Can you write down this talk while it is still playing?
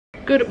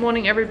Good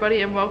morning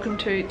everybody and welcome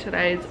to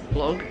today's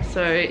vlog.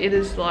 So it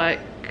is like,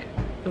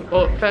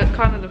 well,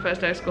 kind of the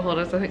first day of school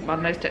holidays. I think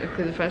Monday's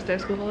technically the first day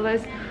of school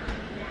holidays.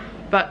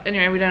 But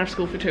anyway, we don't have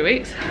school for 2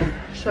 weeks.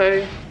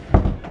 So,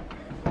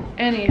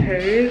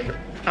 anywho,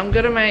 I'm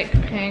gonna make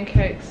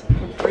pancakes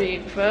for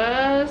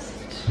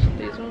breakfast.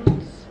 These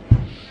ones.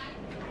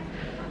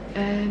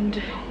 And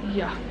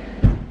yeah,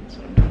 that's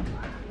what I'm doing.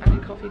 I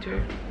need coffee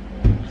too.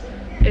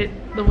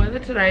 The weather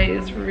today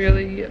is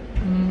really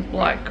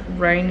like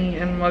rainy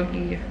and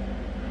muggy.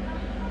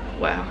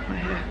 Wow, my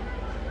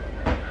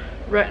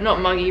hair.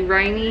 Not muggy,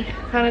 rainy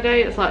kind of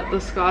day. It's like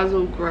the sky's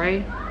all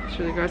grey. It's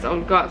really gross.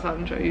 I'll go outside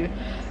and show you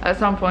at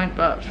some point,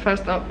 but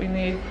first up we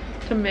need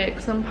to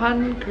make some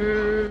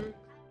pancakes.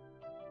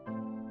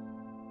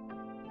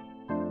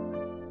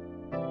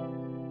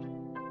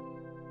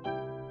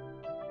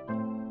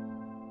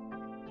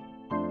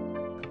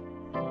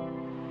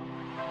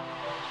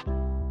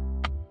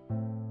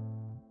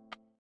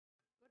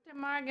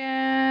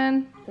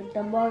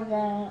 Guten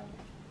Morgen.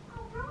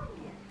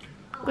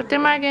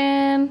 Guten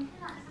Morgen.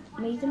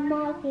 Guten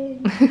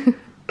Morgen.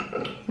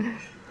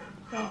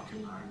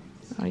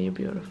 Oh, you're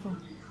beautiful.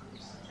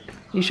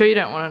 You sure you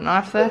don't want a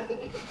knife there?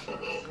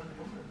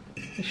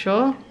 You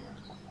sure?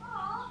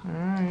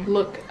 Alright.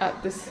 Look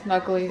at this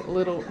snuggly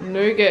little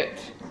nougat.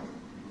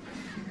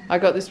 I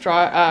got this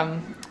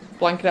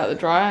blanket out the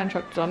dryer and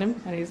chucked it on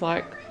him, and he's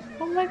like,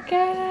 oh my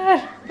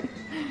god.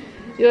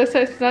 You look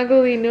so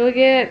snuggly,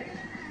 nougat.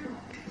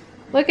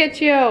 Look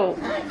at you.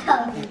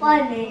 That's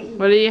funny.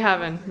 What are you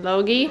having?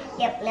 Logie?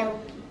 Yep,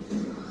 Logie.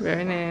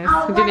 Very nice.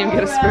 You didn't even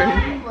get a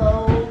spoon.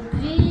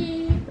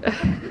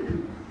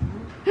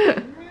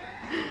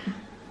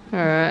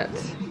 Alright.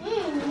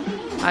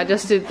 I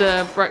just did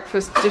the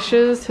breakfast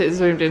dishes. It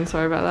zoomed in,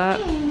 sorry about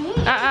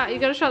that. You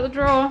gotta shut the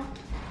drawer.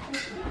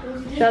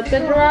 Shut the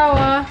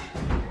drawer.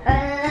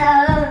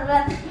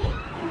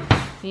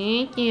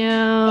 Thank you.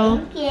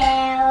 Thank you.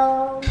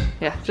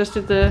 Yeah, just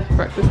did the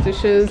breakfast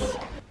dishes.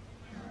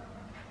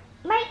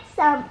 Make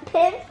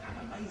something.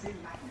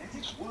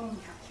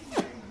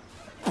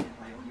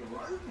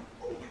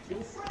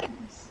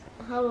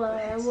 Hello,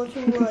 I'm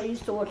watching what I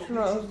used to watch when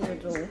I was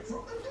little.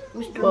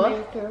 Mr.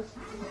 Maker.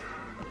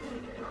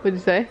 What'd you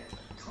say?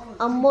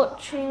 I'm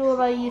watching what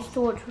I used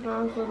to watch when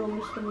I was little,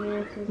 Mr.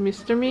 Maker.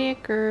 Mr.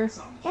 Maker.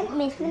 Yep,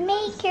 Mr.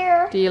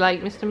 Maker. Do you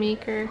like Mr.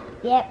 Maker?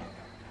 Yep.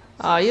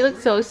 Oh, you look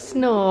so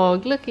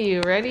snug. Look at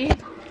you. Ready?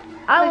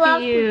 I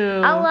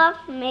love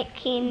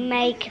Mickey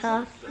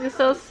Maker. You're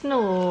so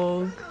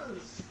snug.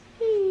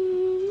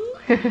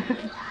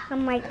 I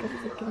like the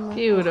chicken nugget.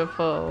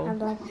 Beautiful. I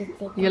like the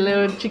chicken. Your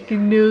little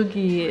chicken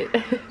nugget.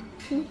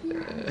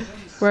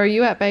 Where are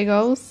you at,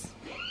 Bagels?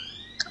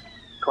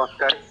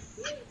 Costco.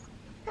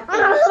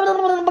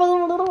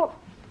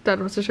 Dad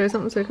wants to show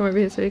something, so come over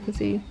here so you can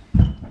see.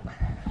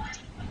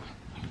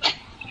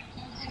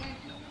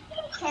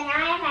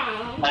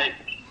 Hey,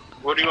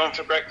 what do you want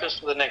for breakfast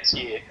for the next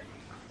year?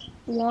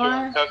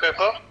 What? Cocoa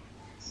Pop?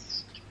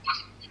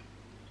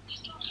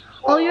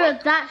 Oh, you're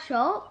at that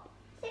shop?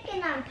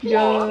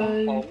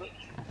 Yeah.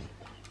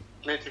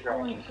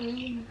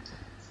 Nutri-Grain.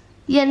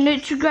 Yeah,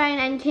 Nutri-Grain,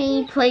 and can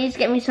you please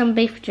get me some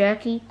beef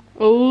jerky?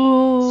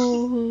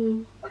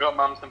 Oh. I got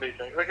Mum some beef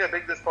jerky. Look how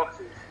big this box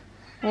is.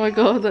 Oh my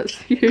god, that's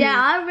huge. Yeah,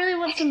 I really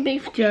want some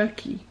beef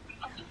jerky.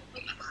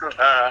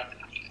 Alright.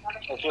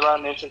 If you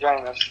like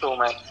Nutri-Grain, that's cool,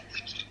 mate.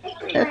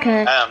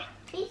 Okay.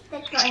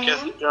 Just,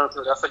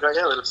 I forgot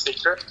your little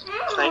secret.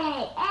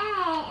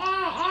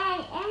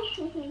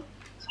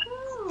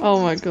 Oh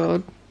my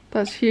god,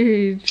 that's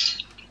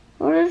huge.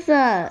 What is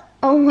that?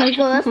 Oh my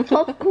god, that's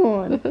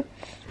popcorn.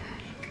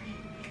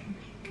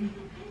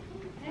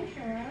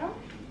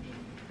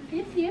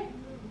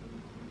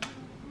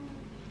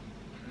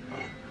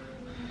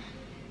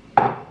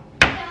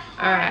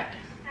 Alright.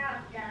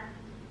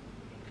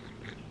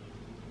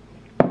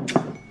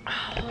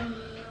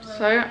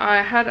 So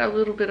I had a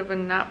little bit of a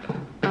nap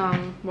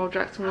while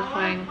Jackson was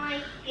playing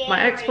my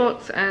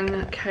Xbox,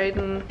 and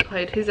Caden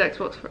played his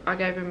Xbox. I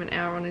gave him an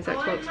hour on his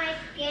Xbox,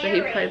 so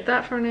he played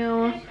that for an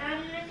hour.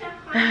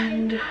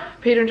 And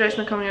Peter and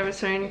Jason are coming over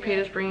soon.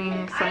 Peter's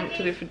bringing something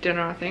to do for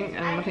dinner, I think,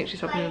 and I think she's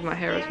helping with my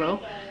hair as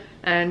well.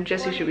 And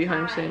Jessie should be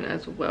home soon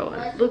as well.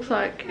 And it looks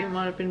like it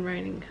might have been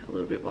raining a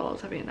little bit while I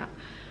was having a nap.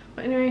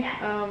 But anyway,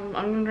 I'm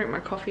gonna drink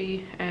my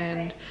coffee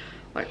and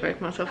like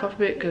wake myself up a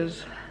bit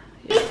because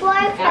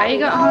I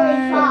got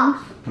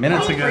home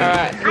minutes ago.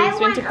 Alright, he's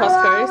been to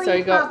Costco, so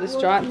he got this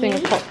giant thing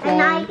of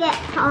popcorn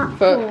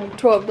for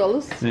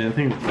 $12. Yeah, I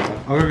think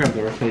I'll go grab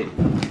the receipt.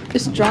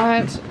 This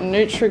giant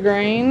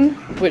Nutri-Grain,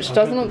 which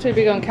doesn't look too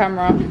big on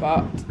camera,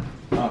 but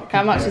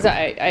how much is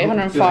that?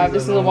 805.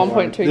 This is a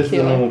 1.2 kilo. This is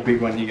the normal big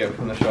one you get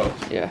from the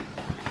shops. Yeah.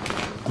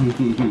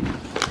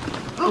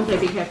 Okay,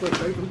 be careful with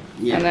broken.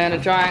 Yeah. And then a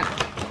giant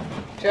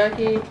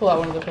jerky. Pull out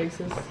one of the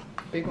pieces.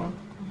 Big one.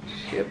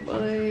 Shit,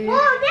 buddy.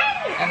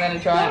 And then a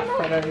giant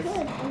Freddo's.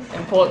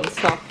 Important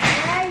stuff.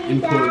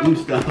 Important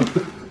stuff.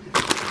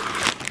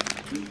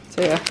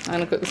 So yeah, I'm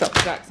gonna cook this up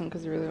for Jackson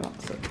because he really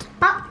wants it.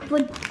 Up for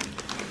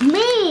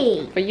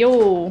me. For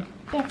you.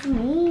 That's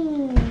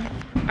me.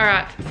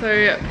 Alright,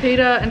 so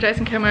Peter and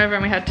Jason came over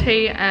and we had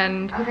tea,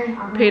 and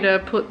Peter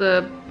put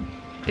the,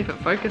 if it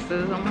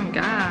focuses, oh my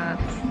god.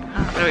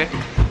 There we go.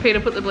 Peter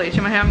put the bleach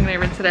in my hair. I'm going to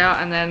rinse it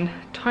out and then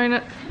tone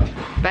it.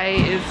 Bay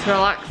is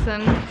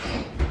relaxing.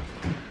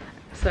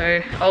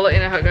 So I'll let you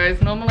know how it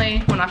goes. Normally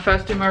when I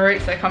first do my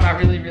roots they come out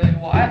really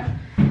white,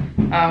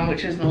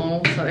 which is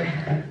normal, so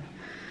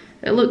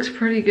it looks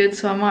pretty good.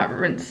 So I might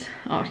rinse,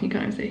 oh you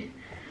can't even see,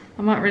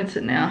 I might rinse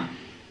it now.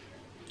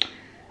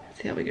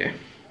 Let's see how we go.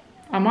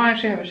 I might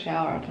actually have a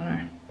shower, I don't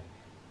know.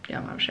 Yeah,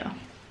 I might have a shower.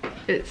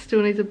 It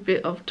still needs a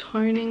bit of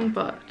toning,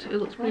 but it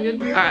looks pretty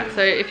good. Alright,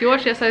 so if you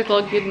watched yesterday's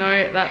vlog, you'd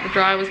know that the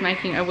dryer was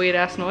making a weird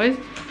ass noise.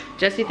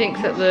 Jesse thinks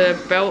that the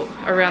belt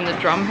around the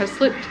drum has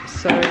slipped,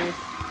 so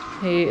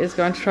he is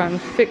going to try and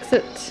fix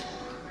it.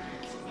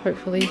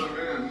 Hopefully.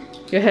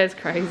 Your hair's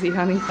crazy,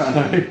 honey.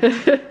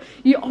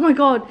 Oh my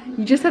god,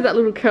 you just had that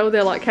little curl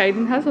there like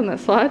Caden has on that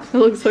side. It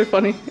looks so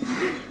funny.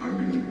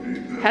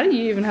 How do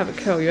you even have a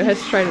curl? Your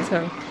hair's straight as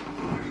hell.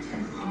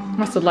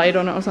 Must have laid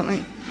on it or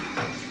something.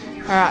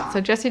 Alright,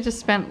 so Jesse just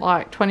spent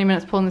like 20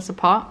 minutes pulling this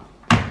apart.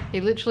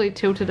 He literally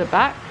tilted it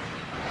back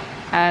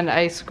and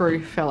a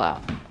screw fell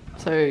out.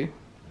 So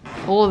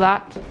all of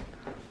that,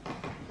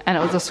 and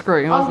it was a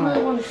screw, wasn't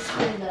it? Want to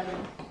screw that in.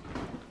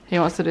 He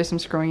wants to do some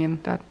screwing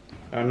in, Dad.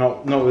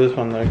 Not with this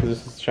one though, because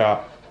this is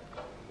sharp.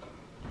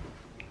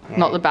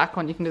 Not the back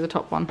one, you can do the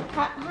top one.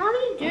 How do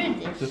you do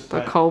this? Just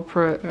The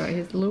culprit. Right,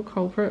 here's the little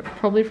culprit.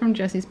 Probably from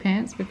Jesse's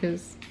pants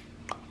because,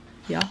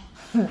 yeah.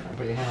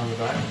 Put your hand on the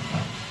back.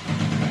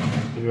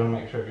 You want to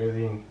make sure it goes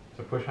in.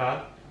 So push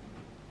hard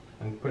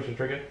and push the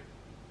trigger.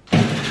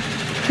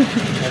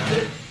 That's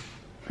it.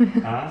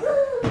 Alright.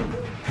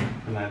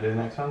 And now do the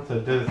next one. So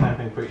do the same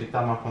thing. Put your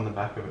thumb up on the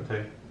back of it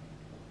too.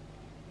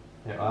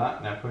 Yeah,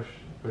 like that. Now push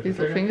These the little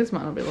trigger. fingers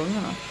might not be long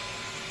enough.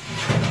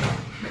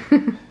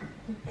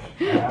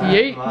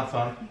 Yeet. Last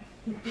one.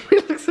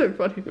 It looks so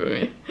funny for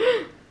me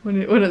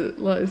when it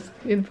lies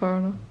in far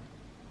enough.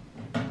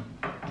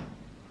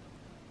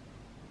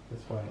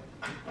 This way.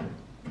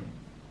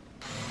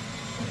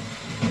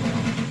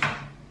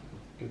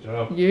 Good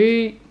job.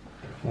 Yeet.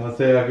 Now let's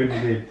see how good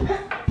you did.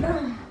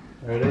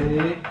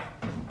 Ready?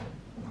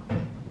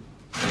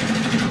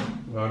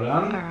 Well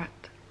done.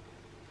 Alright,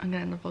 I'm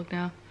gonna end the vlog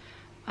now.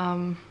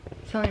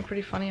 Something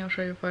pretty funny, I'll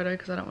show you a photo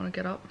because I don't want to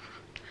get up.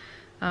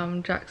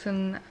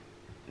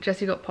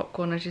 Jesse got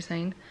popcorn as you've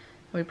seen.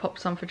 We popped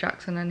some for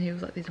Jackson and he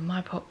was like, these are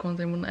my popcorns,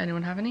 and wouldn't let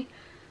anyone have any.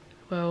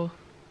 Well,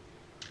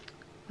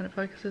 when it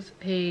focuses,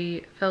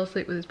 he fell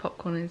asleep with his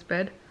popcorn in his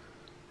bed.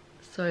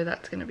 So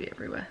that's going to be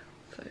everywhere.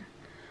 So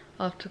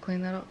I'll have to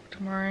clean that up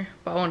tomorrow.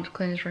 But I want to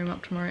clean his room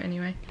up tomorrow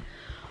anyway.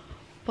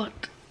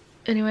 But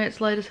anyway,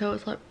 it's late as hell,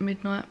 it's like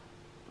midnight.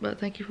 But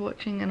thank you for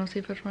watching and I'll see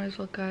you for tomorrow's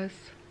vlog, guys.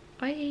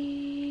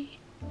 Bye!